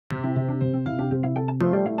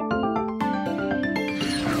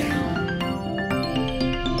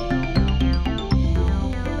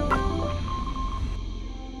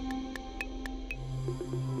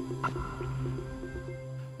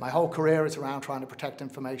whole career is around trying to protect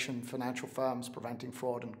information, financial firms, preventing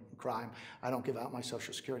fraud and crime. I don't give out my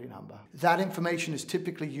social security number. That information is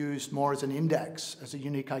typically used more as an index, as a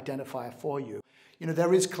unique identifier for you. You know,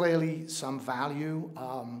 there is clearly some value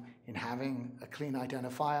in having a clean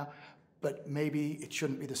identifier, but maybe it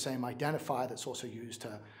shouldn't be the same identifier that's also used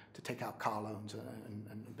to take out car loans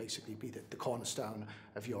and basically be the cornerstone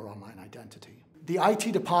of your online identity. The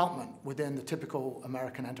IT department within the typical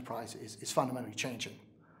American enterprise is fundamentally changing.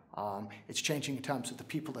 It's changing in terms of the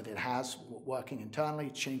people that it has working internally.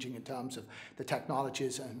 It's changing in terms of the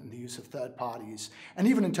technologies and the use of third parties, and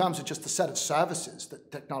even in terms of just the set of services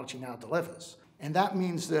that technology now delivers. And that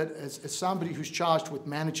means that as somebody who's charged with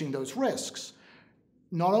managing those risks,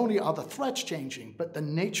 not only are the threats changing, but the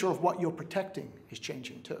nature of what you're protecting is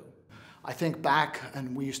changing too. I think back,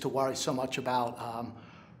 and we used to worry so much about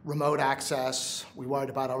remote access. We worried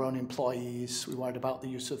about our own employees. We worried about the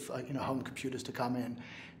use of home computers to come in.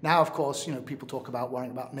 Now, of course, people talk about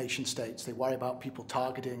worrying about nation states. They worry about people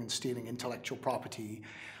targeting and stealing intellectual property,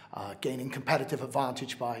 gaining competitive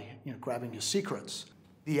advantage by grabbing your secrets.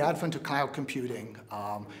 The advent of cloud computing,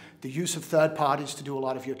 the use of third parties to do a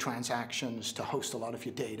lot of your transactions, to host a lot of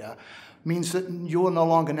your data, means that you're no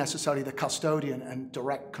longer necessarily the custodian and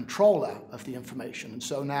direct controller of the information. And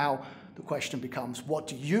so now the question becomes, what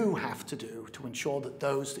do you have to do to ensure that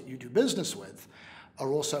those that you do business with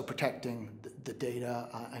are also protecting the data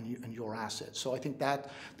and your assets? So I think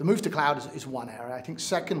that the move to cloud is one area. I think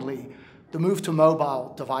secondly, the move to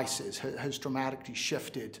mobile devices has dramatically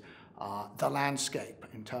shifted the landscape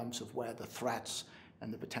in terms of where the threats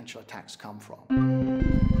and the potential attacks come from.